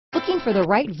Looking for the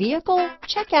right vehicle?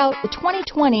 Check out the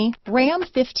 2020 Ram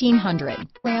 1500.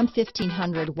 Ram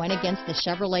 1500 went against the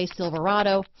Chevrolet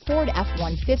Silverado, Ford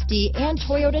F-150, and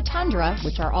Toyota Tundra,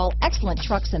 which are all excellent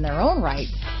trucks in their own right.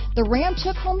 The Ram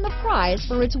took home the prize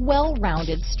for its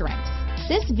well-rounded strengths.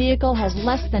 This vehicle has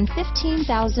less than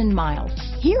 15,000 miles.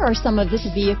 Here are some of this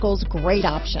vehicle's great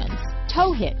options: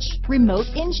 tow hitch, remote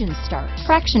engine start,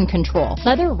 traction control,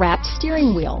 leather-wrapped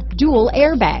steering wheel, dual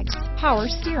airbags, power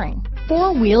steering,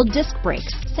 four-wheel disc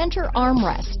brakes, center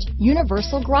armrest,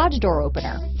 universal garage door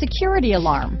opener, security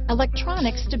alarm,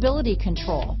 electronic stability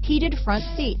control, heated front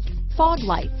seats, fog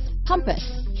lights, compass,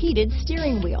 heated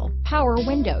steering wheel, power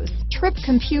windows, trip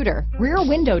computer, rear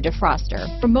window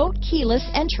defroster, remote keyless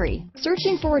entry.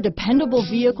 Searching for a dependable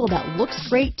vehicle that looks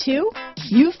great too?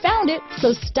 You found it,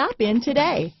 so stop in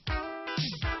today.